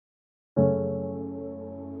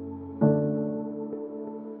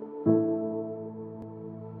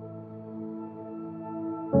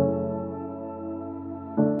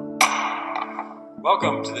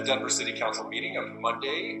Welcome to the Denver City Council meeting of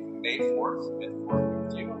Monday, May 4th. And 4th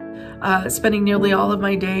with you. Spending nearly all of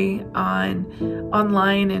my day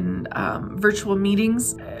online and virtual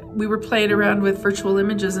meetings. We were playing around with virtual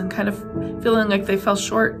images and kind of feeling like they fell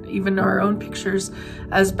short, even our own pictures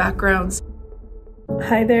as backgrounds.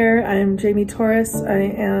 Hi there, I'm Jamie Torres. I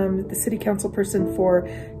am the City Council person for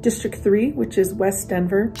District 3, which is West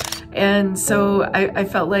Denver. And so I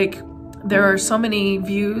felt like there are so many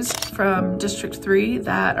views from District 3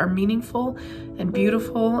 that are meaningful and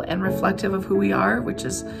beautiful and reflective of who we are, which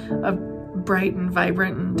is a bright and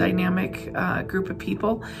vibrant and dynamic group of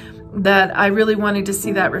people, that I really wanted to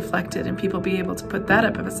see that reflected and people be able to put that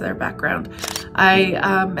up as their background. I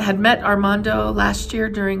had met Armando last year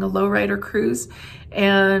during a lowrider cruise,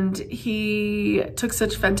 and he took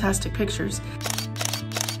such fantastic pictures.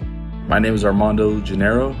 My name is Armando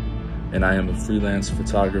Gennaro, and I am a freelance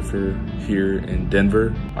photographer here in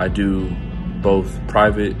Denver. I do both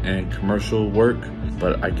private and commercial work,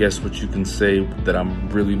 but I guess what you can say that I'm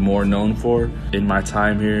really more known for in my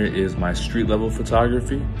time here is my street level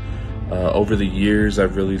photography. Over the years,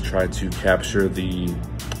 I've really tried to capture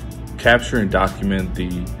and document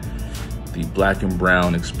the black and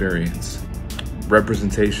brown experience.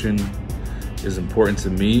 Representation is important to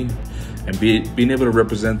me, and being able to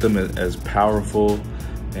represent them as powerful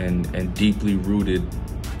and deeply rooted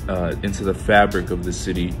into the fabric of the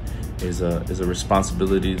city is a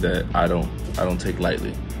responsibility that I don't take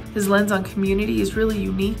lightly. His lens on community is really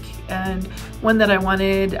unique, and one that I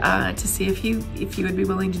wanted to see if he would be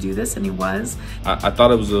willing to do this, and he was. I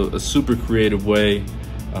thought it was a super creative way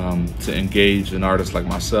to engage an artist like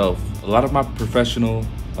myself. A lot of my professional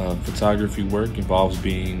photography work involves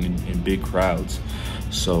being in big crowds.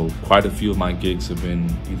 So quite a few of my gigs have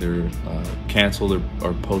been either canceled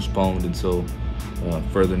or postponed until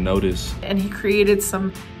further notice. And he created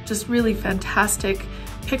some just really fantastic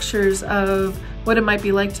pictures of what it might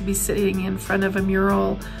be like to be sitting in front of a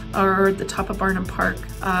mural or at the top of Barnum Park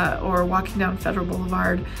or walking down Federal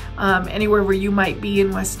Boulevard. Anywhere where you might be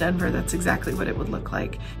in West Denver, that's exactly what it would look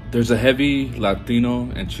like. There's a heavy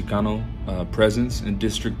Latino and Chicano presence in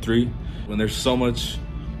District 3. When there's so much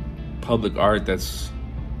public art that's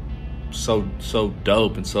so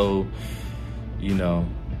dope and so,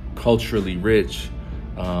 culturally rich,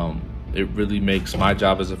 it really makes my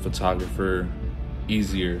job as a photographer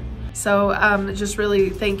easier. So just really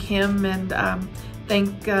thank him and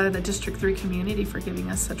thank the District 3 community for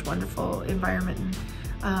giving us such wonderful environment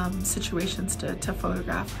and situations to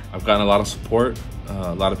photograph. I've gotten a lot of support.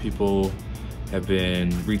 A lot of people have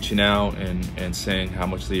been reaching out and saying how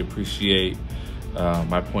much they appreciate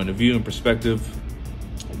my point of view and perspective.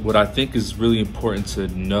 What I think is really important to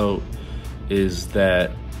note is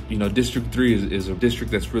that, District 3 is a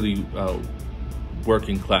district that's really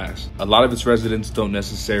working class. A lot of its residents don't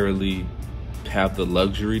necessarily have the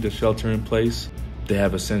luxury to shelter in place. They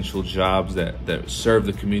have essential jobs that serve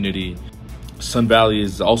the community. Sun Valley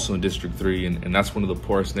is also in District 3, and that's one of the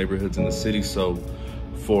poorest neighborhoods in the city. So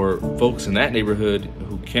for folks in that neighborhood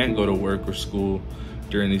who can't go to work or school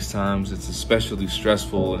during these times, it's especially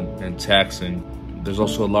stressful and taxing. There's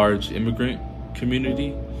also a large immigrant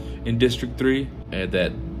community in District 3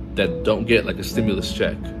 that don't get like a stimulus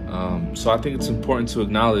check. So I think it's important to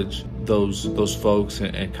acknowledge those folks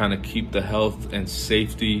and kind of keep the health and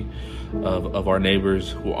safety of our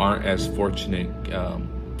neighbors who aren't as fortunate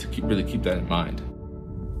to really keep that in mind.